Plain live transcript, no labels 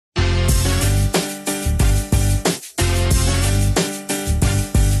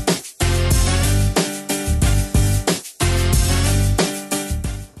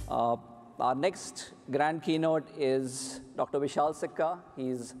Our next grand keynote is Dr. Vishal Sikka.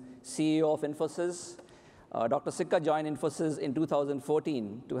 He's CEO of Infosys. Dr. Sikka joined Infosys in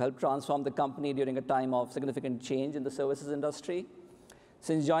 2014 to help transform the company during a time of significant change in the services industry.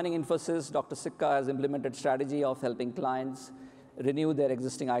 Since joining Infosys, Dr. Sikka has implemented strategy of helping clients renew their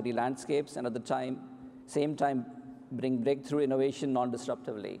existing IT landscapes and at the same time bring breakthrough innovation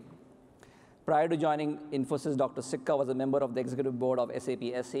non-disruptively. Prior to joining Infosys, Dr. Sikka was a member of the executive board of SAP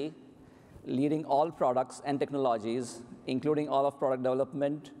SE, leading all products and technologies, including all of product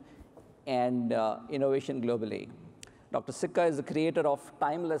development and innovation globally. Dr. Sikka is the creator of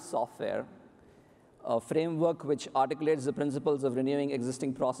Timeless Software, a framework which articulates the principles of renewing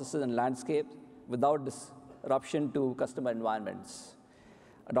existing processes and landscapes without disruption to customer environments.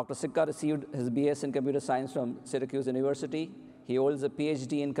 Dr. Sikka received his BS in computer science from Syracuse University. He holds a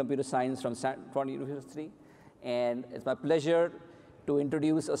PhD in computer science from Stanford University. And it's my pleasure to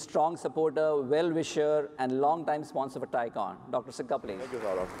introduce a strong supporter, well-wisher, and long-time sponsor for TiCon. Dr. Sikka, please. Thank you,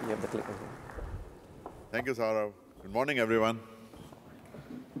 Saurav. You have the clicker here. Thank you, Saurav. Good morning, everyone.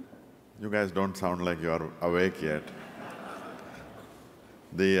 You guys don't sound like you are awake yet.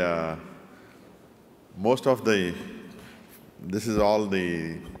 This is all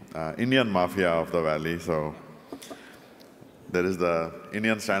the Indian mafia of the valley, so there is the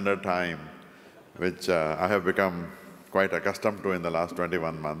Indian Standard Time, which I have become quite accustomed to in the last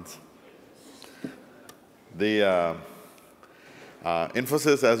 21 months.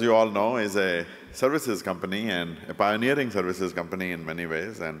 Infosys, as you all know, is a services company and a pioneering services company in many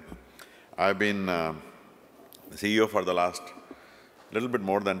ways, and I've been CEO for the last little bit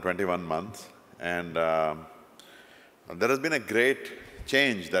more than 21 months, and there has been a great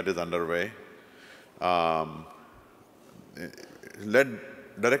change that is underway,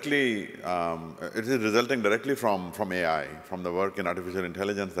 it is resulting directly from AI, from the work in artificial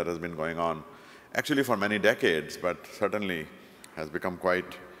intelligence that has been going on, actually for many decades, but certainly has become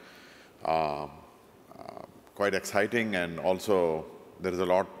quite exciting, and also there is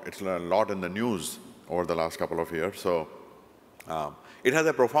it's a lot in the news over the last couple of years. So it has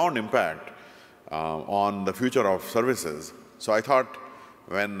a profound impact on the future of services. So I thought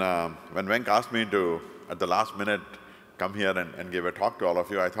when Venk asked me to, at the last minute, come here and give a talk to all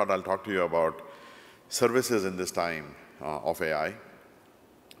of you, I thought I'll talk to you about services in this time of AI.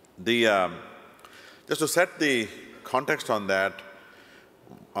 Just to set the context on that,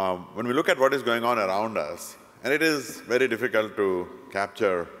 when we look at what is going on around us, and it is very difficult to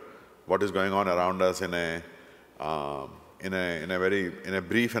capture what is going on around us in a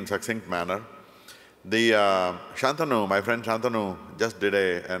brief and succinct manner. Shantanu, my friend Shantanu, just did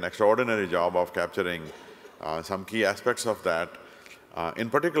an extraordinary job of capturing some key aspects of that. In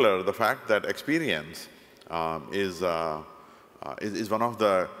particular, the fact that experience is one of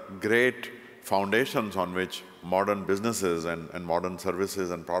the great foundations on which modern businesses and modern services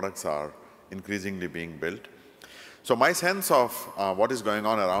and products are increasingly being built. So my sense of what is going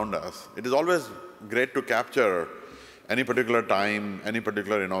on around us, it is always great to capture any particular time, any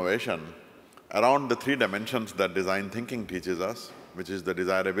particular innovation around the three dimensions that design thinking teaches us, which is the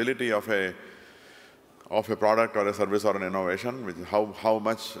desirability of a product or a service or an innovation, which is how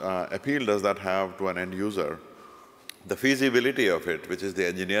much appeal does that have to an end user, the feasibility of it, which is the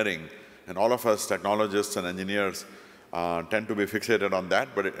engineering, and all of us technologists and engineers tend to be fixated on that,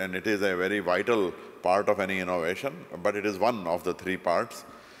 and it is a very vital part of any innovation, but it is one of the three parts.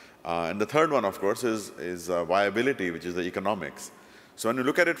 And the third one, of course, is viability, which is the economics. So when you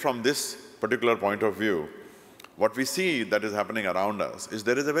look at it from this particular point of view, what we see that is happening around us is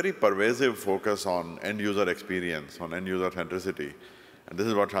there is a very pervasive focus on end-user experience, on end-user centricity, and this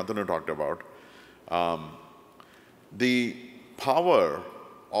is what Shantanu talked about. The power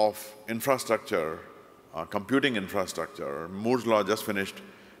of infrastructure, computing infrastructure, Moore's law just finished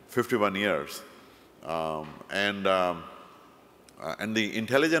 51 years, and the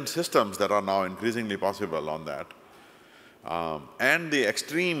intelligent systems that are now increasingly possible on that, and the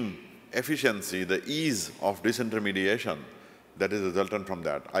extreme efficiency, the ease of disintermediation that is resultant from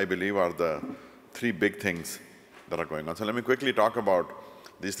that, I believe are the three big things that are going on. So let me quickly talk about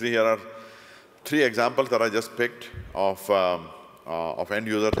these three. Here are three examples that I just picked of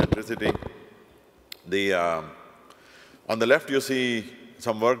end-user centricity. On the left, you see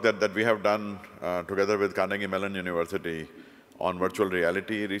some work that we have done together with Carnegie Mellon University on virtual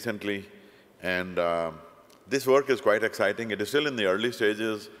reality recently, and this work is quite exciting. It is still in the early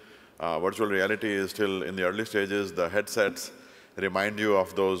stages. Virtual reality is still in the early stages. The headsets remind you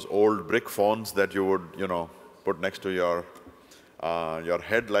of those old brick phones that you would, put next to your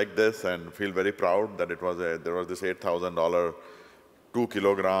head like this and feel very proud that there was this $8,000,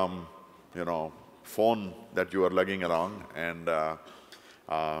 2-kilogram phone that you are lugging around. And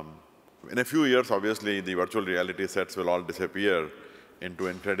in a few years, obviously, the virtual reality sets will all disappear into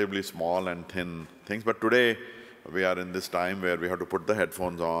incredibly small and thin things. But today, we are in this time where we have to put the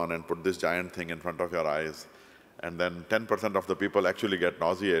headphones on and put this giant thing in front of your eyes. And then 10% of the people actually get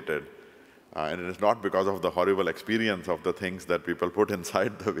nauseated. And it is not because of the horrible experience of the things that people put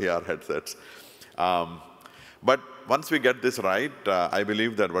inside the VR headsets. But once we get this right, I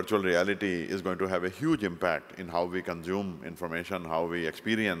believe that virtual reality is going to have a huge impact in how we consume information, how we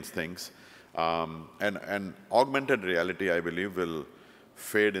experience things. And augmented reality, I believe, will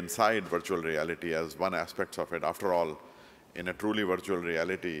fade inside virtual reality as one aspect of it. After all, in a truly virtual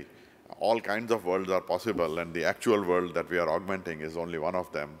reality, all kinds of worlds are possible, and the actual world that we are augmenting is only one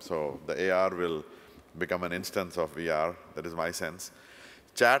of them. So the AR will become an instance of VR. That is my sense.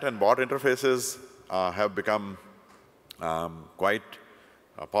 Chat and bot interfaces have become quite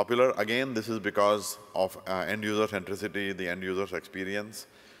popular. Again, this is because of end-user centricity, the end-user's experience.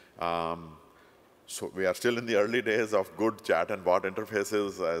 So we are still in the early days of good chat and bot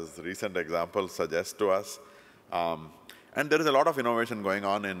interfaces, as recent examples suggest to us. And there is a lot of innovation going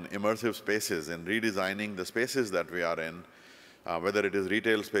on in immersive spaces, in redesigning the spaces that we are in, whether it is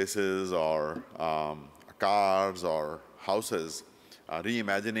retail spaces or cars or houses,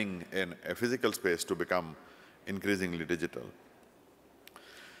 reimagining in a physical space to become increasingly digital.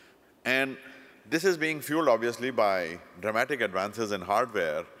 And this is being fueled, obviously, by dramatic advances in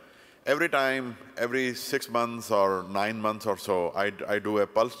hardware. Every time, every 6 months or 9 months or so, I do a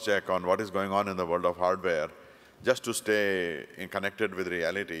pulse check on what is going on in the world of hardware, just to stay connected with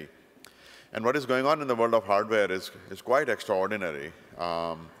reality. And what is going on in the world of hardware is quite extraordinary.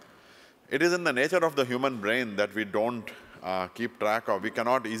 It is in the nature of the human brain that we don't keep track of. We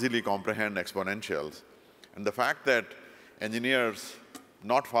cannot easily comprehend exponentials. And the fact that engineers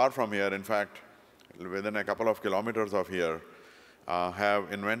not far from here, in fact, within a couple of kilometers of here,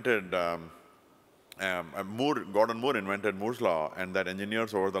 have invented, Gordon Moore invented Moore's law, and that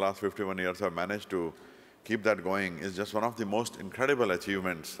engineers over the last 51 years have managed to keep that going is just one of the most incredible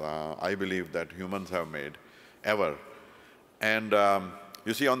achievements, I believe, that humans have made ever. And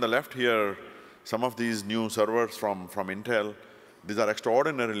you see on the left here, some of these new servers from Intel. These are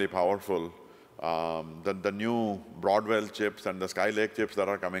extraordinarily powerful. The new Broadwell chips and the Skylake chips that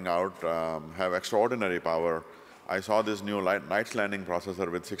are coming out have extraordinary power. I saw this new Knights Landing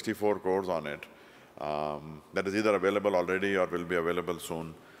processor with 64 cores on it that is either available already or will be available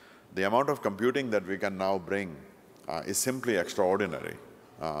soon. The amount of computing that we can now bring is simply extraordinary.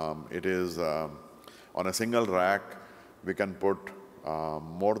 It is, on a single rack, we can put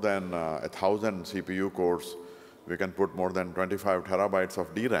more than 1,000 CPU cores. We can put more than 25 terabytes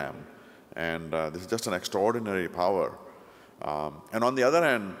of DRAM. And this is just an extraordinary power. And on the other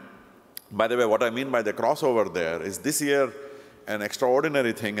hand, by the way, what I mean by the crossover there is this year an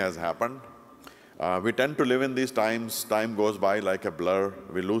extraordinary thing has happened. We tend to live in these times, time goes by like a blur.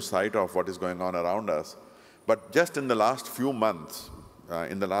 We lose sight of what is going on around us. But just in the last few months,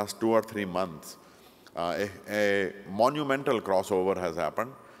 in the last 2 or 3 months, a monumental crossover has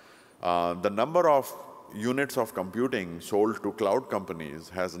happened. The number of units of computing sold to cloud companies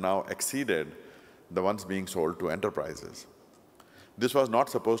has now exceeded the ones being sold to enterprises. This was not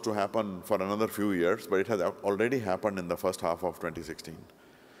supposed to happen for another few years, but it has already happened in the first half of 2016.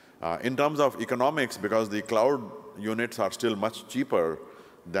 In terms of economics, because the cloud units are still much cheaper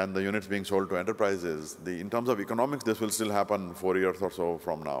than the units being sold to enterprises, in terms of economics, this will still happen 4 years or so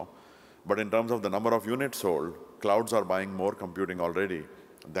from now. But in terms of the number of units sold, clouds are buying more computing already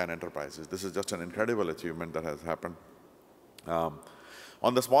than enterprises. This is just an incredible achievement that has happened.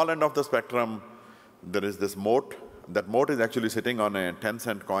 On the small end of the spectrum, there is this moat. That moat is actually sitting on a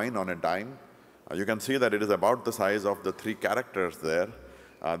 10-cent coin on a dime. You can see that it is about the size of the 3 characters there.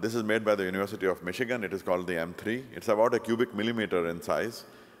 This is made by the University of Michigan. It is called the M3. It's about a cubic millimeter in size,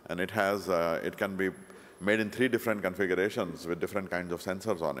 and it can be made in 3 different configurations with different kinds of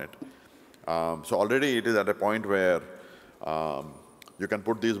sensors on it. So already it is at a point where you can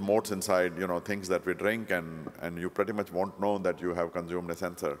put these moats inside, things that we drink, and you pretty much won't know that you have consumed a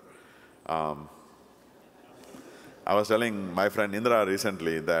sensor. I was telling my friend Indra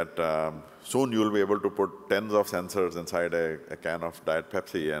recently that soon you'll be able to put tens of sensors inside a can of Diet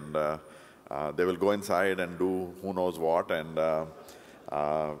Pepsi, and they will go inside and do who knows what, and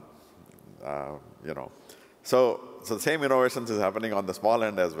So the same innovations is happening on the small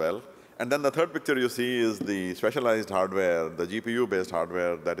end as well. And then the third picture you see is the specialized hardware, the GPU-based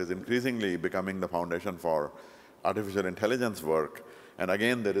hardware that is increasingly becoming the foundation for artificial intelligence work. And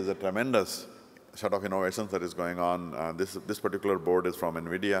again, there is a tremendous set of innovations that is going on. This particular board is from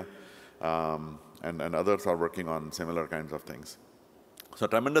NVIDIA. and others are working on similar kinds of things. So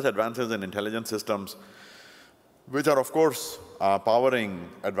tremendous advances in intelligent systems, which are, of course, powering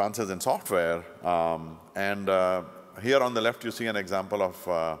advances in software. Here on the left, you see an example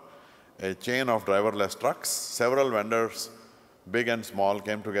of a chain of driverless trucks. Several vendors, big and small,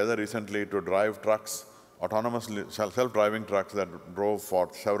 came together recently to drive trucks, autonomously, self-driving trucks that drove for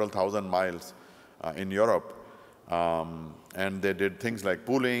several thousand miles in Europe. And they did things like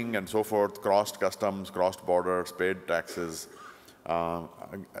pooling and so forth, crossed customs, crossed borders, paid taxes. That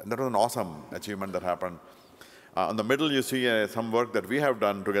was an awesome achievement that happened. In the middle, you see some work that we have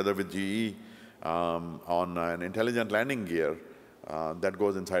done together with GE on an intelligent landing gear that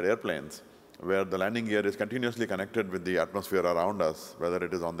goes inside airplanes, where the landing gear is continuously connected with the atmosphere around us, whether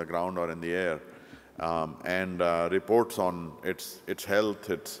it is on the ground or in the air, and reports on its health,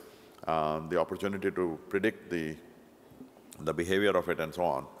 the opportunity to predict the behavior of it, and so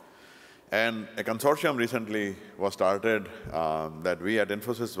on. And a consortium recently was started that we at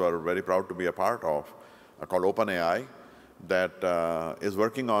Infosys were very proud to be a part of, called OpenAI, that is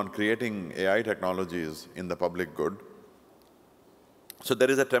working on creating AI technologies in the public good. So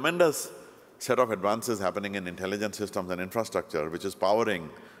there is a tremendous set of advances happening in intelligent systems and infrastructure, which is powering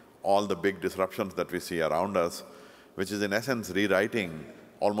all the big disruptions that we see around us, which is in essence rewriting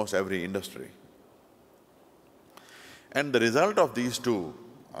almost every industry. And the result of these two,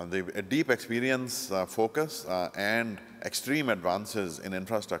 a deep experience focus and extreme advances in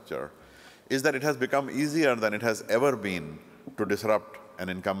infrastructure, is that it has become easier than it has ever been to disrupt an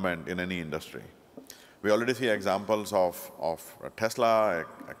incumbent in any industry. We already see examples of Tesla,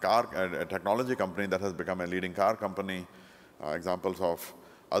 a technology company that has become a leading car company, examples of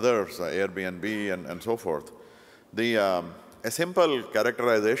others, Airbnb and so forth. A simple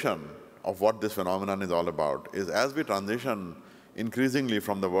characterization of what this phenomenon is all about is as we transition increasingly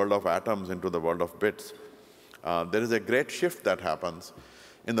from the world of atoms into the world of bits, there is a great shift that happens.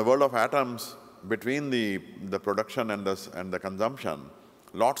 In the world of atoms, between the production and the consumption,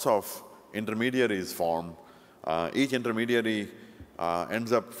 lots of intermediaries form. Each intermediary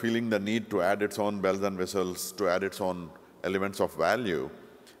ends up feeling the need to add its own bells and whistles, to add its own elements of value.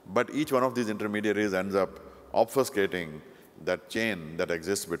 But each one of these intermediaries ends up obfuscating that chain that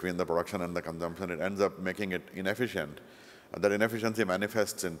exists between the production and the consumption. It ends up making it inefficient. That inefficiency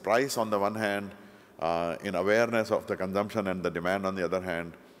manifests in price on the one hand, in awareness of the consumption and the demand on the other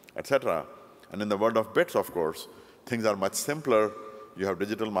hand, etc. And in the world of bits, of course, things are much simpler. You have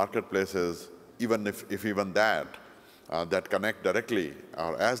digital marketplaces, even if even that connect directly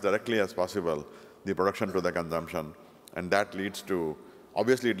or as directly as possible the production to the consumption. And that leads to,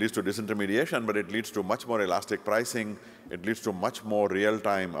 obviously it leads to disintermediation, but it leads to much more elastic pricing. It leads to much more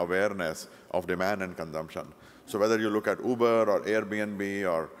real-time awareness of demand and consumption. So whether you look at Uber or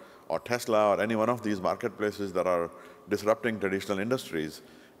Airbnb or Tesla or any one of these marketplaces that are disrupting traditional industries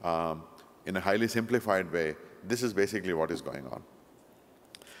in a highly simplified way, this is basically what is going on.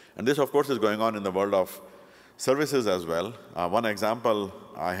 And this, of course, is going on in the world of services as well. One example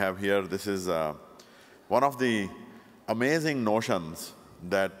I have here, this is one of the amazing notions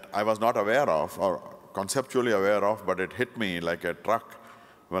that I was not aware of or conceptually aware of, but it hit me like a truck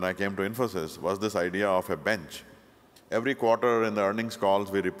when I came to Infosys, was this idea of a bench. Every quarter in the earnings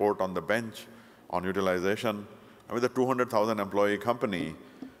calls, we report on the bench, on utilization. And with a 200,000 employee company,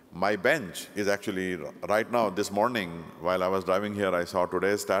 my bench is actually, right now, this morning, while I was driving here, I saw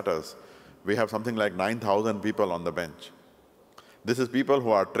today's status. We have something like 9,000 people on the bench. This is people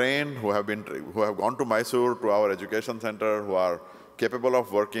who are trained, who have gone to Mysore, to our education center, who are capable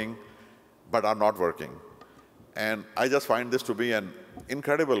of working, but are not working. And I just find this to be an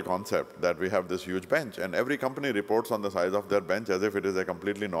incredible concept that we have this huge bench. And every company reports on the size of their bench as if it is a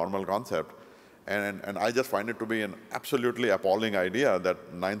completely normal concept. And I just find it to be an absolutely appalling idea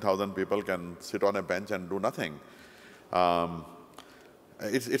that 9,000 people can sit on a bench and do nothing.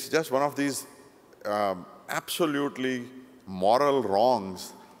 It's just one of these absolutely moral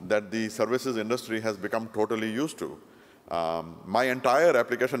wrongs that the services industry has become totally used to. My entire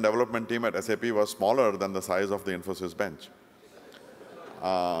application development team at SAP was smaller than the size of the Infosys bench.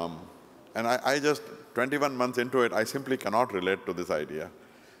 And I just, 21 months into it, I simply cannot relate to this idea.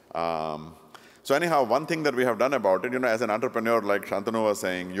 So anyhow, one thing that we have done about it, as an entrepreneur, like Shantanu was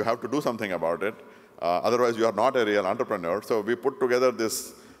saying, you have to do something about it. Otherwise, you are not a real entrepreneur. So we put together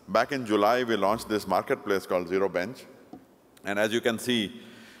this, back in July, we launched this marketplace called Zero Bench. And as you can see,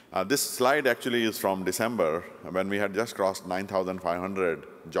 this slide actually is from December, when we had just crossed 9,500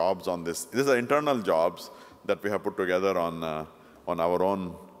 jobs on this. These are internal jobs that we have put together on our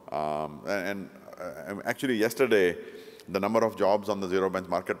own. Actually, yesterday, the number of jobs on the zero bench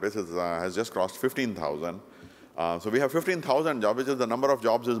marketplace has just crossed 15,000. So we have 15,000 jobs, which is the number of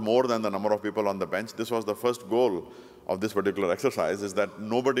jobs is more than the number of people on the bench. This was the first goal of this particular exercise, is that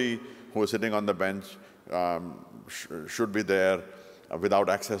nobody who is sitting on the bench should be there without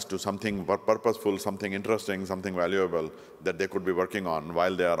access to something purposeful, something interesting, something valuable that they could be working on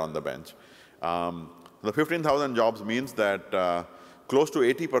while they are on the bench. The 15,000 jobs means that close to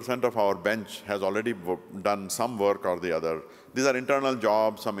 80% of our bench has already done some work or the other. These are internal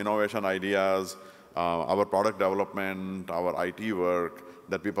jobs, some innovation ideas, our product development, our IT work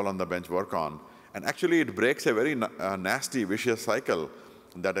that people on the bench work on. And actually, it breaks a very nasty, vicious cycle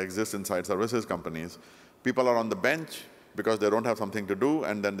that exists inside services companies. People are on the bench because they don't have something to do,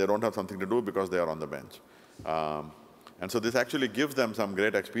 and then they don't have something to do because they are on the bench. And so this actually gives them some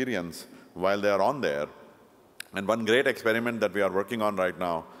great experience while they are on there. And one great experiment that we are working on right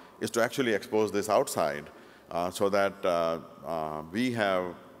now is to actually expose this outside so that we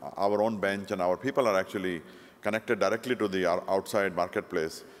have our own bench and our people are actually connected directly to the outside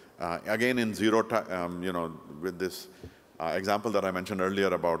marketplace. Again, in zero time, with this example that I mentioned earlier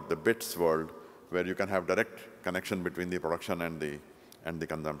about the bits world, where you can have direct connection between the production and the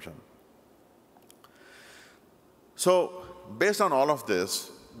consumption. So based on all of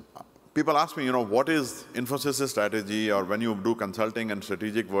this, people ask me, what is Infosys' strategy, or when you do consulting and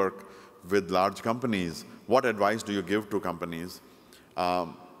strategic work with large companies, what advice do you give to companies?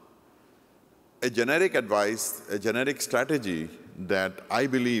 A generic advice, a generic strategy that I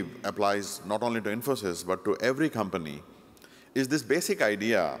believe applies not only to Infosys, but to every company, is this basic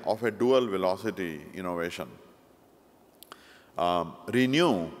idea of a dual velocity innovation.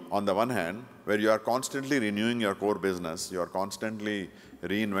 Renew, on the one hand, where you are constantly renewing your core business, you are constantly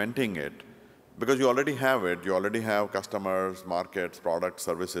reinventing it, because you already have it, you already have customers, markets, products,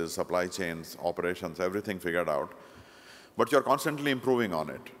 services, supply chains, operations, everything figured out, but you're constantly improving on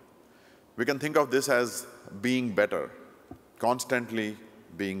it. We can think of this as being better, constantly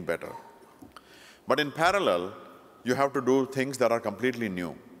being better. But in parallel, you have to do things that are completely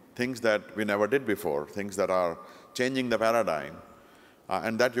new, things that we never did before, things that are changing the paradigm,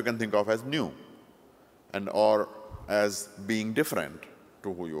 and that you can think of as new, or as being different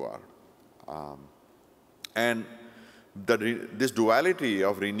to who you are. And this duality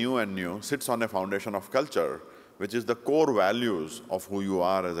of renew and new sits on a foundation of culture, which is the core values of who you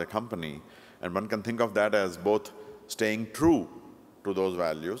are as a company. And one can think of that as both staying true to those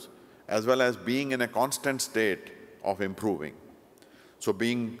values, as well as being in a constant state of improving. So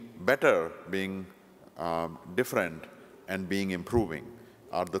being better, being different, and being improving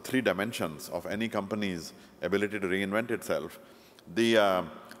are the three dimensions of any company's ability to reinvent itself.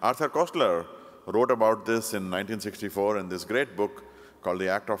 Arthur Koestler wrote about this in 1964 in this great book called The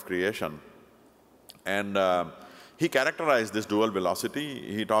Act of Creation. And he characterized this dual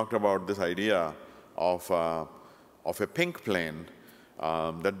velocity. He talked about this idea of a pink plane,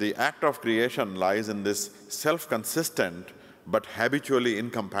 that the act of creation lies in this self-consistent but habitually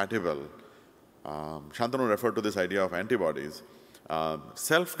incompatible. Shantanu referred to this idea of antibodies.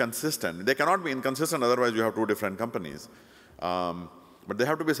 Self-consistent. They cannot be inconsistent, otherwise you have two different companies. But they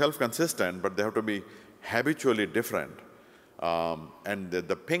have to be self-consistent, but they have to be habitually different. And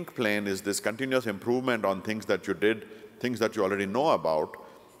the pink plane is this continuous improvement on things that you did, things that you already know about,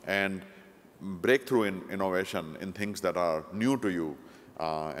 and breakthrough in innovation in things that are new to you,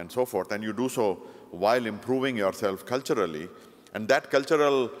 and so forth. And you do so while improving yourself culturally. And that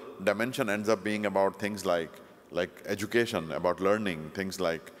cultural dimension ends up being about things like education, about learning, things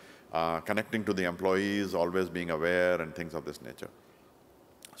like connecting to the employees, always being aware, and things of this nature.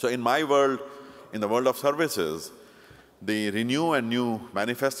 So in my world, in the world of services, the renew and new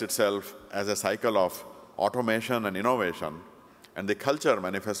manifests itself as a cycle of automation and innovation, and the culture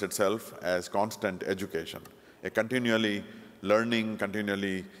manifests itself as constant education, a continually learning,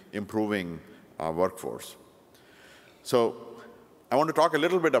 continually improving workforce. So I want to talk a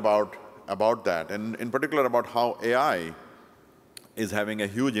little bit about that, and in particular about how AI is having a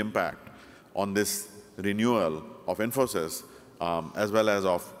huge impact on this renewal of Infosys, as well as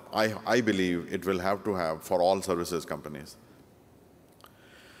of, I believe, it will have to have for all services companies.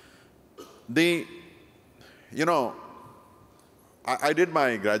 I did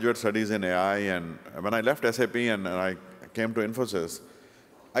my graduate studies in AI, and when I left SAP and I came to Infosys,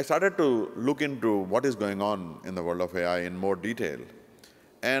 I started to look into what is going on in the world of AI in more detail.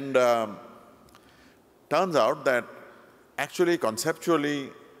 And turns out that actually conceptually,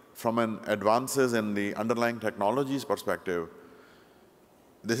 from an advances in the underlying technologies perspective,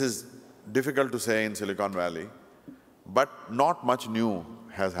 this is difficult to say in Silicon Valley, but not much new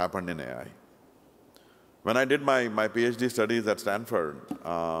has happened in AI. When I did my PhD studies at Stanford,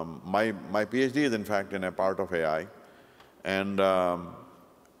 my PhD is in fact in a part of AI. And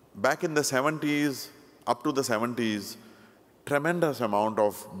back in the 70s, up to the 70s, tremendous amount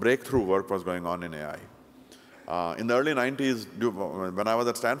of breakthrough work was going on in AI. In the early 90s, when I was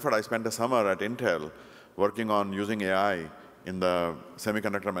at Stanford, I spent a summer at Intel working on using AI in the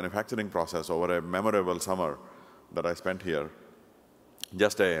semiconductor manufacturing process over a memorable summer that I spent here,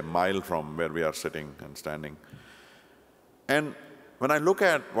 just a mile from where we are sitting and standing. And when I look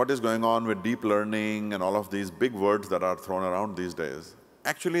at what is going on with deep learning and all of these big words that are thrown around these days,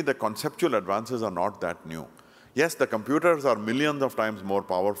 actually the conceptual advances are not that new. Yes, the computers are millions of times more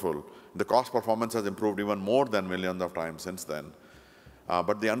powerful. The cost performance has improved even more than millions of times since then.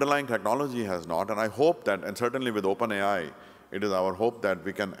 But the underlying technology has not, and I hope that, and certainly with OpenAI, it is our hope that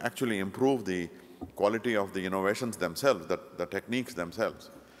we can actually improve the quality of the innovations themselves, the techniques themselves.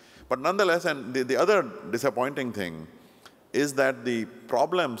 But nonetheless, and the other disappointing thing is that the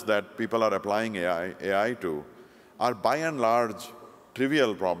problems that people are applying AI to are by and large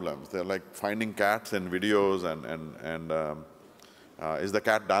trivial problems. They're like finding cats in videos and is the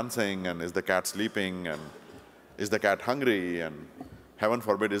cat dancing, and is the cat sleeping, and is the cat hungry, and heaven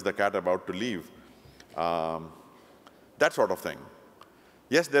forbid, is the cat about to leave? That sort of thing.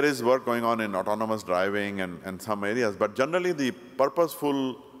 Yes, there is work going on in autonomous driving and some areas, but generally the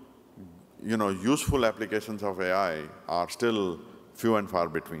purposeful, useful applications of AI are still few and far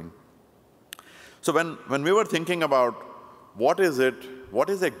between. So when we were thinking about what is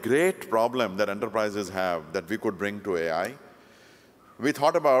a great problem that enterprises have that we could bring to AI, we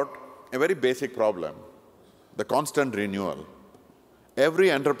thought about a very basic problem, the constant renewal. Every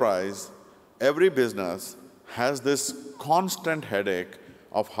enterprise, every business has this constant headache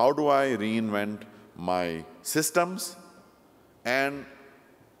of how do I reinvent my systems, and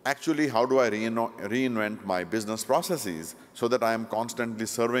actually how do I reinvent my business processes so that I am constantly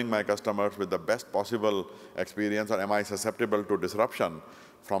serving my customers with the best possible experience, or am I susceptible to disruption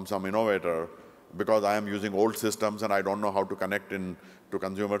from some innovator because I am using old systems and I don't know how to connect in to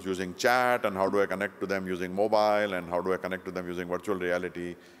consumers using chat, and how do I connect to them using mobile, and how do I connect to them using virtual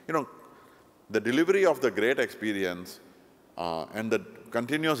reality. The delivery of the great experience and the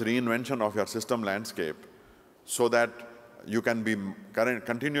continuous reinvention of your system landscape so that you can be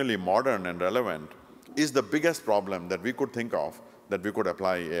continually modern and relevant is the biggest problem that we could think of that we could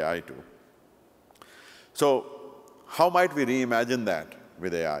apply AI to. So how might we reimagine that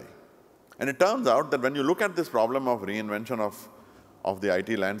with AI? And it turns out that when you look at this problem of reinvention of the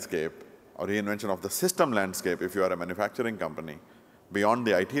IT landscape, or reinvention of the system landscape if you are a manufacturing company, beyond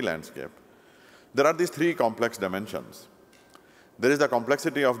the IT landscape, there are these three complex dimensions. There is the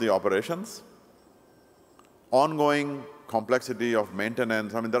complexity of the operations, ongoing complexity of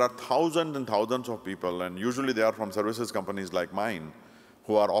maintenance. I mean, there are thousands and thousands of people, and usually they are from services companies like mine,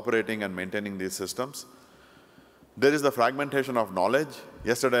 who are operating and maintaining these systems. There is the fragmentation of knowledge.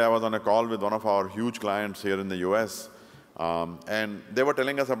 Yesterday I was on a call with one of our huge clients here in the US, and they were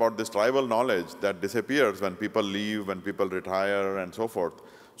telling us about this tribal knowledge that disappears when people leave, when people retire, and so forth.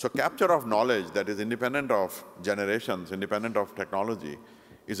 So capture of knowledge that is independent of generations, independent of technology,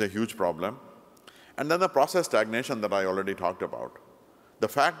 is a huge problem. And then the process stagnation that I already talked about. The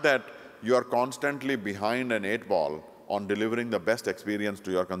fact that you are constantly behind an 8-ball on delivering the best experience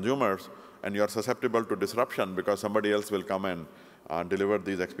to your consumers, and you are susceptible to disruption because somebody else will come and deliver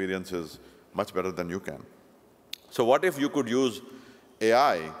these experiences much better than you can. So what if you could use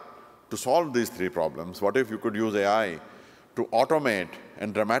AI to solve these three problems? What if you could use AI to automate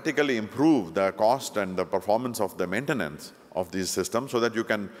and dramatically improve the cost and the performance of the maintenance of these systems so that you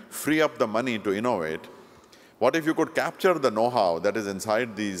can free up the money to innovate? What if you could capture the know-how that is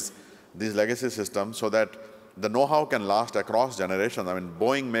inside these legacy systems so that the know-how can last across generations? I mean,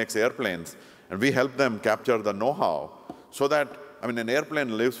 Boeing makes airplanes, and we help them capture the know-how so that, I mean, an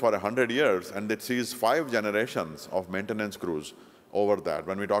airplane lives for 100 years, and it sees 5 generations of maintenance crews over that.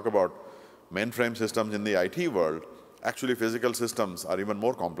 When we talk about mainframe systems in the IT world, actually physical systems are even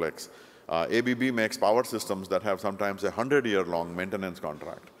more complex. ABB makes power systems that have sometimes a 100-year-long maintenance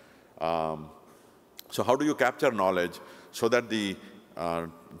contract. So how do you capture knowledge so that the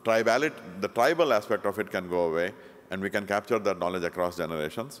tribal aspect of it can go away, and we can capture that knowledge across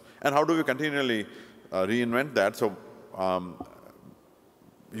generations? And how do we continually reinvent that? So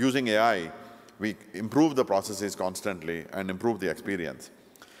using AI, we improve the processes constantly and improve the experience.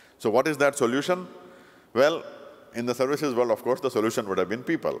 So what is that solution? Well, in the services world, of course, the solution would have been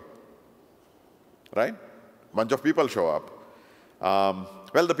people, right? Bunch of people show up.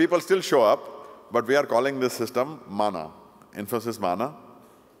 Well, the people still show up, but we are calling this system MANA, Infosys MANA.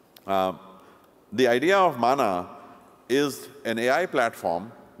 The idea of Mana is an AI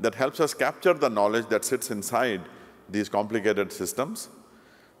platform that helps us capture the knowledge that sits inside these complicated systems,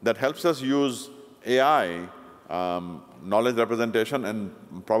 that helps us use AI, knowledge representation and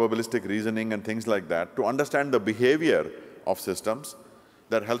probabilistic reasoning and things like that to understand the behavior of systems,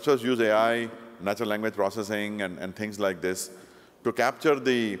 that helps us use AI, natural language processing and things like this to capture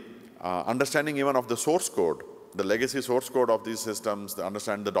the understanding even of the source code, the legacy source code of these systems, to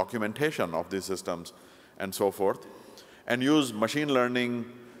understand the documentation of these systems and so forth, and use machine learning,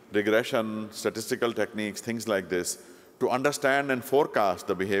 regression, statistical techniques, things like this to understand and forecast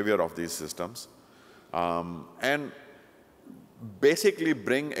the behavior of these systems, and basically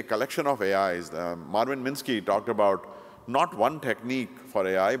bring a collection of AIs. Marvin Minsky talked about not one technique for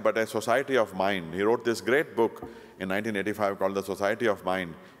AI, but a society of mind. He wrote this great book in 1985 called The Society of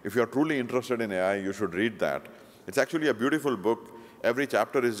Mind. If you're truly interested in AI, you should read that. It's actually a beautiful book. Every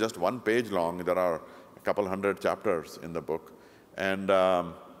chapter is just 1 page long. There are a couple hundred chapters in the book. And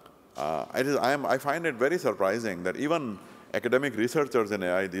I find it very surprising that even academic researchers in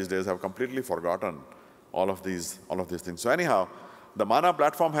AI these days have completely forgotten all of these things. So anyhow, the Mana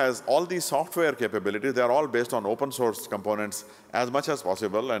platform has all these software capabilities. They are all based on open source components as much as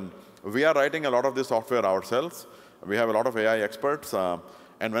possible. And we are writing a lot of this software ourselves. We have a lot of AI experts.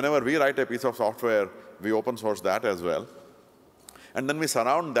 And whenever we write a piece of software, we open source that as well. And then we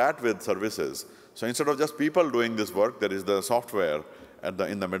surround that with services. So instead of just people doing this work, there is the software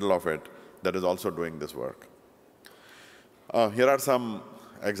in the middle of it that is also doing this work. Here are some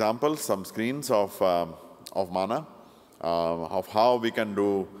examples, some screens of Mana, of how we can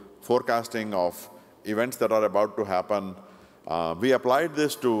do forecasting of events that are about to happen. We applied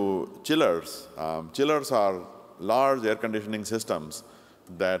this to chillers. Chillers are large air conditioning systems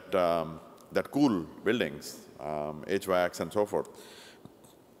that cool buildings, HVACs and so forth.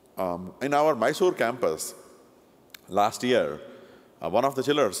 In our Mysore campus, last year, one of the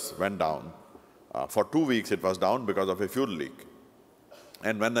chillers went down. For 2 weeks it was down because of a fuel leak.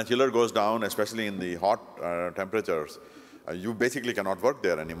 And when the chiller goes down, especially in the hot temperatures, you basically cannot work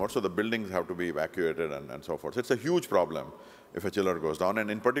there anymore, so the buildings have to be evacuated and so forth. So it's a huge problem if a chiller goes down, and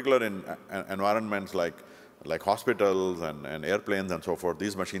in particular in environments like hospitals and airplanes and so forth,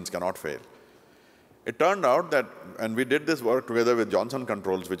 these machines cannot fail. It turned out that, and we did this work together with Johnson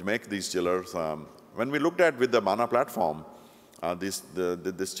Controls, which makes these chillers. When we looked at with the Mana platform,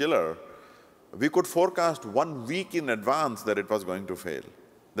 this chiller, we could forecast 1 week in advance that it was going to fail,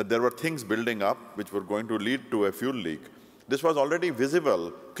 that there were things building up which were going to lead to a fuel leak. This was already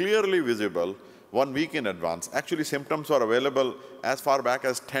visible, clearly visible, 1 week in advance. Actually, symptoms were available as far back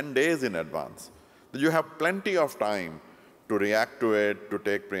as 10 days in advance. You have plenty of time to react to it, to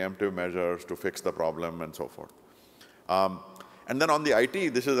take preemptive measures, to fix the problem, and so forth. And then on the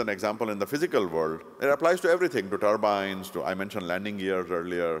IT, this is an example in the physical world. It applies to everything, to turbines, I mentioned landing gears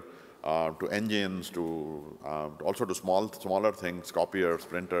earlier, to engines, also to smaller things, copiers,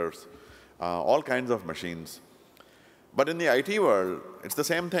 printers, all kinds of machines. But in the IT world, it's the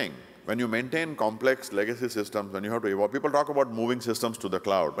same thing. When you maintain complex legacy systems, when you have to evolve, people talk about moving systems to the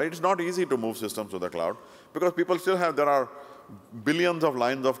cloud, but it's not easy to move systems to the cloud because people still there are billions of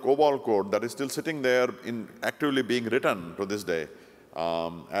lines of COBOL code that is still sitting there actively being written to this day.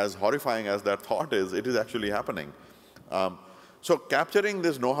 As horrifying as that thought is, it is actually happening. So capturing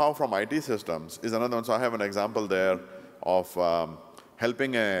this know-how from IT systems is another one. So I have an example there of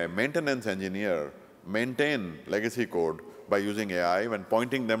helping a maintenance engineer maintain legacy code by using AI and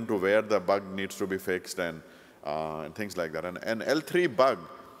pointing them to where the bug needs to be fixed and things like that. And an L3 bug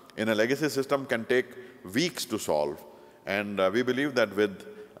in a legacy system can take weeks to solve. And we believe that with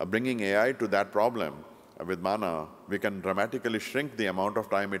bringing AI to that problem, with Mana, we can dramatically shrink the amount of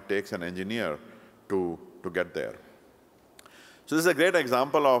time it takes an engineer to get there. So this is a great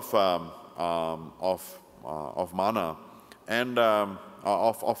example of Mana and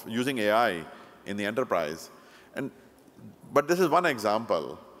of using AI in the enterprise. But this is one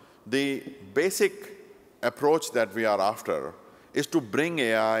example. The basic approach that we are after is to bring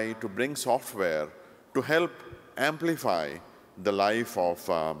AI, to bring software, to help amplify the life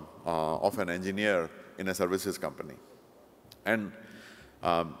of an engineer in a services company. And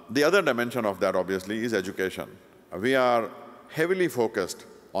the other dimension of that, obviously, is education. We are heavily focused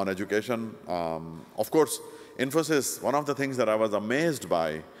on education. Of course, Infosys, one of the things that I was amazed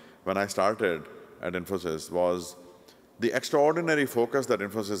by when I started at Infosys was the extraordinary focus that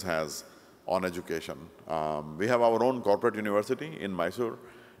Infosys has on education. We have our own corporate university in Mysore.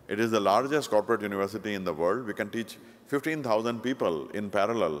 It is the largest corporate university in the world. We can teach 15,000 people in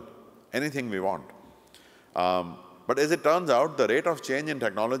parallel anything we want. But as it turns out, the rate of change in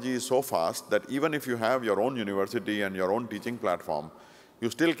technology is so fast that even if you have your own university and your own teaching platform, you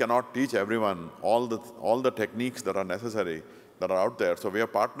still cannot teach everyone all the techniques that are necessary that are out there. So we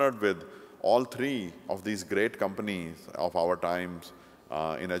have partnered with all three of these great companies of our times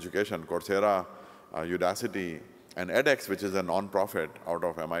in education, Coursera, Udacity, and edX, which is a non-profit out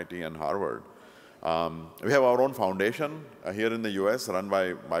of MIT and Harvard. We have our own foundation here in the US run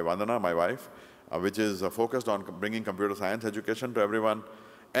by Vandana, my wife, which is focused on bringing computer science education to everyone.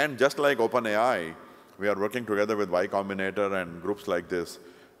 And just like OpenAI, we are working together with Y Combinator and groups like this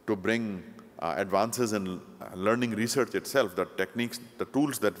to bring advances in learning research itself, the techniques, the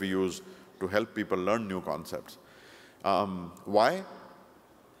tools that we use to help people learn new concepts. Why?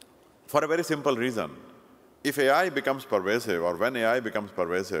 For a very simple reason. If AI becomes pervasive, or when AI becomes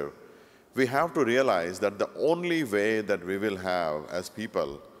pervasive, we have to realize that the only way that we will have as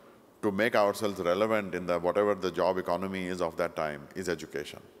people to make ourselves relevant in whatever the job economy is of that time is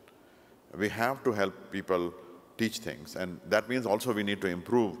education. We have to help people teach things, and that means also we need to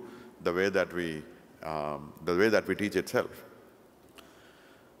improve the way that we teach itself.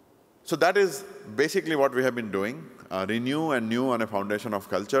 So that is basically what we have been doing, renew and new on a foundation of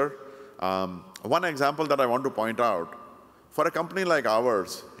culture. One example that I want to point out, for a company like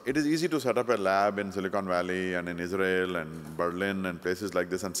ours, it is easy to set up a lab in Silicon Valley and in Israel and Berlin and places like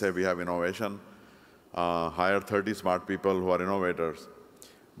this and say we have innovation, hire 30 smart people who are innovators.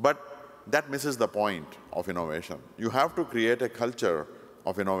 But that misses the point of innovation. You have to create a culture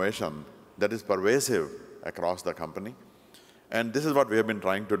of innovation that is pervasive across the company. And this is what we have been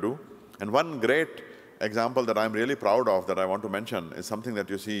trying to do. And one great example that I'm really proud of that I want to mention is something that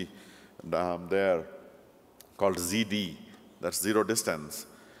you see there called ZD, that's zero distance.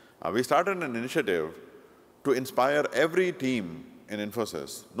 We started an initiative to inspire every team in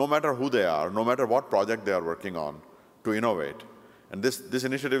Infosys, no matter who they are, no matter what project they are working on, to innovate. And this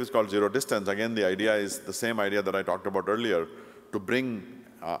initiative is called Zero Distance. Again, the idea is the same idea that I talked about earlier, to bring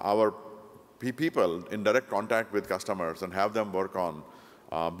our people in direct contact with customers and have them work on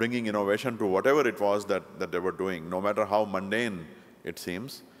bringing innovation to whatever it was that they were doing, no matter how mundane it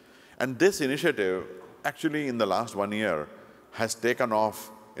seems. And this initiative, actually in the last 1 year, has taken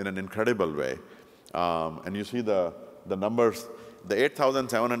off in an incredible way. And you see the numbers, the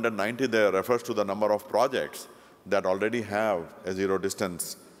 8,790 there refers to the number of projects that already have a zero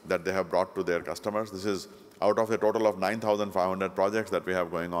distance that they have brought to their customers. This is out of a total of 9,500 projects that we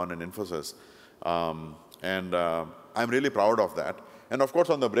have going on in Infosys. I'm really proud of that. And of course,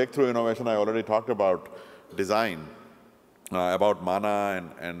 on the breakthrough innovation, I already talked about design, about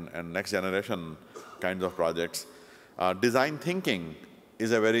MANA and next generation kinds of projects. Design thinking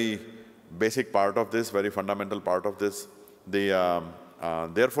is a very basic part of this, very fundamental part of this.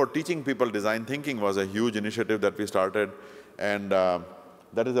 Therefore, teaching people design thinking was a huge initiative that we started. And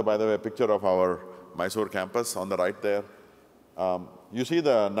that is, by the way, a picture of our Mysore campus on the right there. You see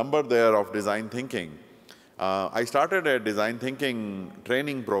the number there of design thinking. I started a design thinking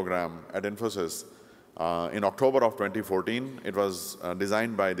training program at Infosys in October of 2014. It was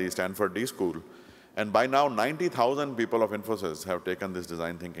designed by the Stanford D School. And by now, 90,000 people of Infosys have taken this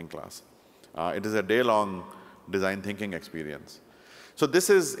design thinking class. It is a day-long design thinking experience. So this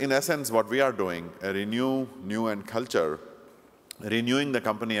is, in essence, what we are doing, a renew, new, and culture, renewing the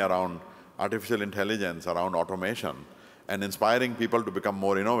company around artificial intelligence, around automation, and inspiring people to become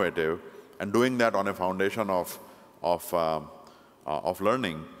more innovative, and doing that on a foundation of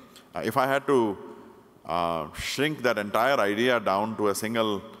learning. If I had to shrink that entire idea down to a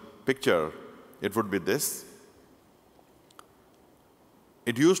single picture, it would be this.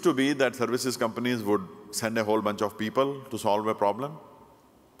 It used to be that services companies would send a whole bunch of people to solve a problem,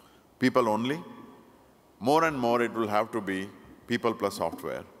 people only. More and more, it will have to be people plus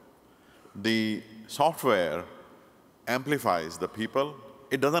software. The software amplifies the people.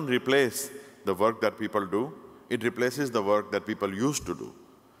 It doesn't replace the work that people do. It replaces the work that people used to do.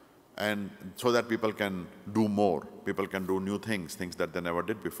 And so that people can do more. People can do new things, things that they never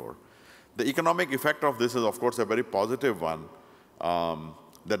did before. The economic effect of this is, of course, a very positive one,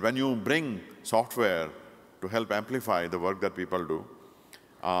 that when you bring software to help amplify the work that people do,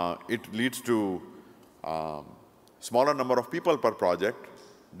 it leads to smaller number of people per project.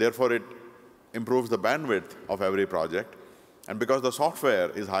 Therefore, it improves the bandwidth of every project. And because the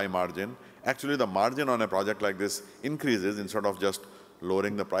software is high margin, actually the margin on a project like this increases instead of just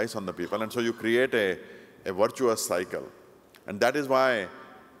lowering the price on the people. And so you create a virtuous cycle. And that is why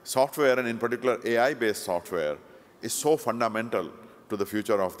software, and in particular AI-based software, is so fundamental to the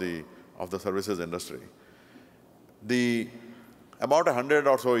future of the services industry. About 100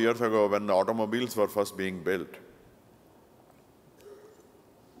 or so years ago, when the automobiles were first being built,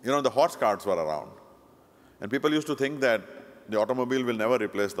 the horse carts were around. And people used to think that the automobile will never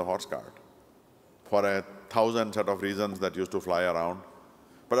replace the horse cart for 1,000 set of reasons that used to fly around.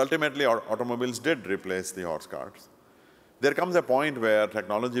 But ultimately, automobiles did replace the horse carts. There comes a point where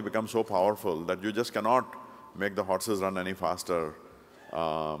technology becomes so powerful that you just cannot make the horses run any faster.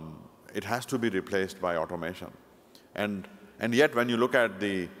 It has to be replaced by automation. And yet, when you look at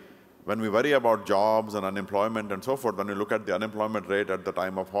when we worry about jobs and unemployment and so forth, when you look at the unemployment rate at the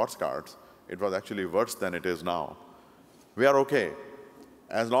time of horse carts, it was actually worse than it is now. We are okay.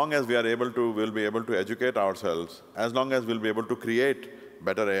 As long as we'll be able to educate ourselves, as long as we'll be able to create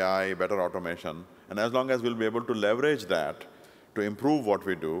better AI, better automation, and as long as we'll be able to leverage that to improve what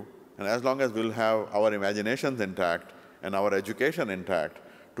we do, and as long as we'll have our imaginations intact and our education intact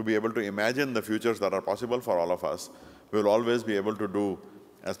to be able to imagine the futures that are possible for all of us, we'll always be able to do,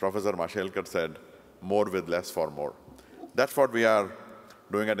 as Professor Mashelkar said, more with less for more. That's what we are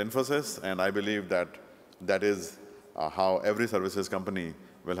doing at Infosys, and I believe that is how every services company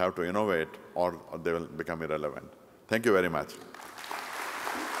will have to innovate or they will become irrelevant. Thank you very much.